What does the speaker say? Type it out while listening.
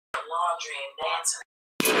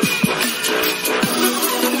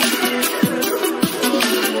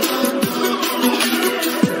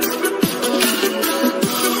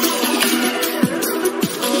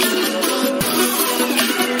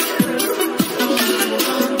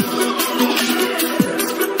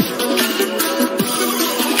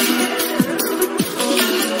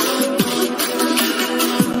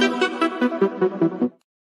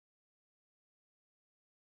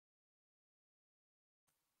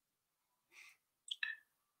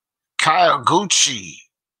Kyoguchi,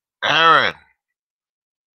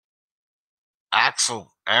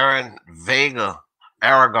 Axel Aragon Vega,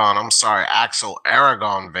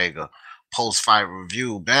 post-fight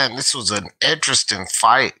review. Man, this was an interesting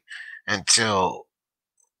fight until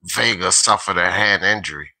Vega suffered a hand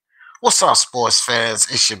injury. What's up, sports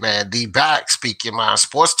fans? It's your man D back, Speak Your Mind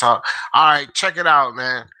Sports Talk. All right, check it out,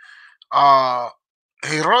 man.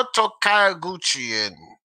 Hiroto Kyoguchi and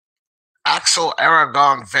Axel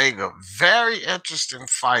Aragon Vega. Very interesting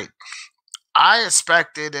fight. I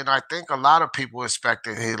expected, and I think a lot of people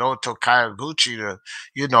expected Hiroto Kyoguchi to,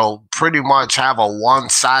 pretty much have a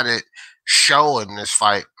one-sided show in this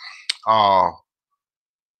fight.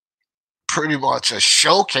 Pretty much a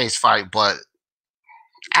showcase fight, but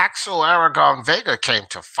Axel Aragon Vega came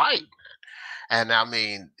to fight. And I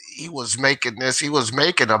mean, he was making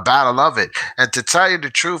a battle of it. And to tell you the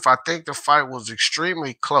truth, I think the fight was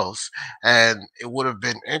extremely close, and it would have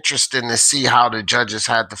been interesting to see how the judges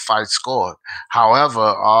had the fight scored. However,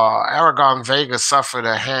 Aragon Vega suffered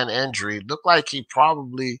a hand injury. Looked like he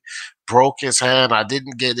probably broke his hand. I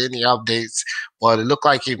didn't get any updates, but it looked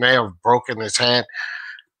like he may have broken his hand.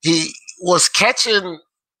 He was catching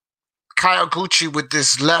Kyoguchi with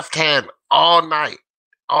this left hand all night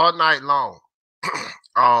long.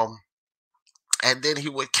 And then he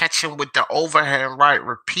would catch him with the overhand right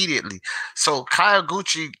repeatedly. So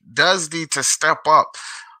Kyoguchi does need to step up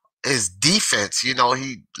his defense. He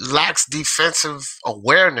lacks defensive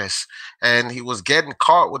awareness, and he was getting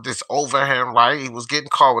caught with this overhand right. He was getting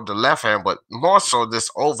caught with the left hand, but more so this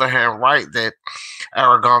overhand right that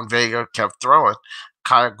Aragon Vega kept throwing.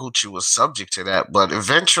 Kyoguchi was subject to that, but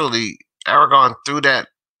eventually Aragon threw that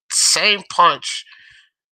same punch,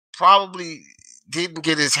 probably didn't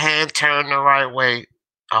get his hand turned the right way,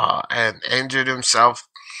 and injured himself,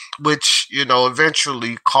 which,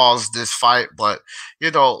 eventually caused this fight. But,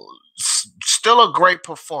 still a great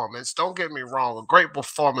performance. Don't get me wrong. A great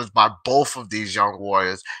performance by both of these young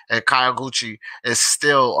warriors. And Kyoguchi is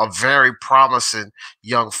still a very promising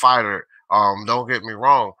young fighter. Don't get me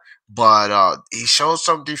wrong. But he showed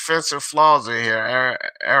some defensive flaws in here.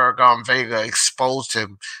 Aragon Vega exposed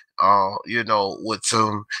him, with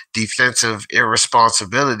some defensive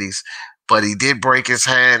irresponsibilities. But he did break his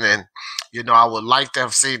hand, and, I would like to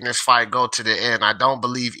have seen this fight go to the end. I don't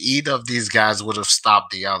believe either of these guys would have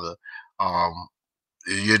stopped the other.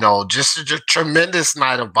 Just a tremendous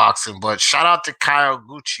night of boxing. But shout out to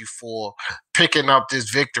Kyoguchi for picking up this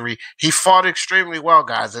victory. He fought extremely well,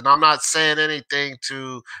 guys. And I'm not saying anything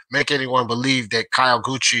to make anyone believe that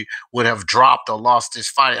Kyoguchi would have dropped or lost this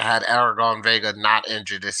fight had Aragon Vega not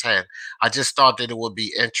injured his hand. I just thought that it would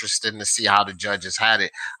be interesting to see how the judges had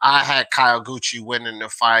it. I had Kyoguchi winning the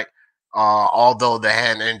fight, although the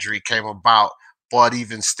hand injury came about. But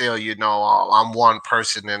even still, I'm one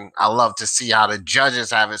person, and I love to see how the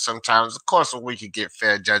judges have it sometimes. Of course, when we can get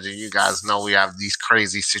fair judging, you guys know we have these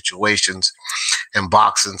crazy situations in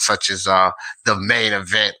boxing, such as the main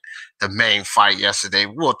event, the main fight yesterday.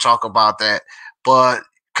 We'll talk about that. But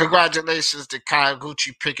congratulations to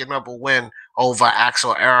Kyoguchi picking up a win over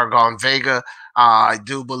Axel Aragon Vega. I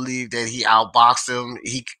do believe that he outboxed him.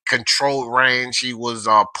 He controlled range. He was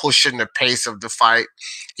pushing the pace of the fight.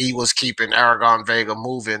 He was keeping Aragon Vega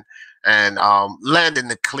moving, and landing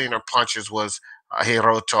the cleaner punches was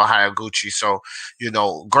Hiroto Kyoguchi. So,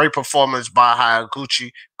 great performance by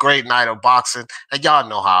Kyoguchi. Great night of boxing. And y'all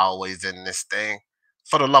know how I always end this thing.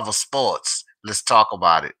 For the love of sports, let's talk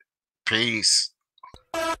about it. Peace.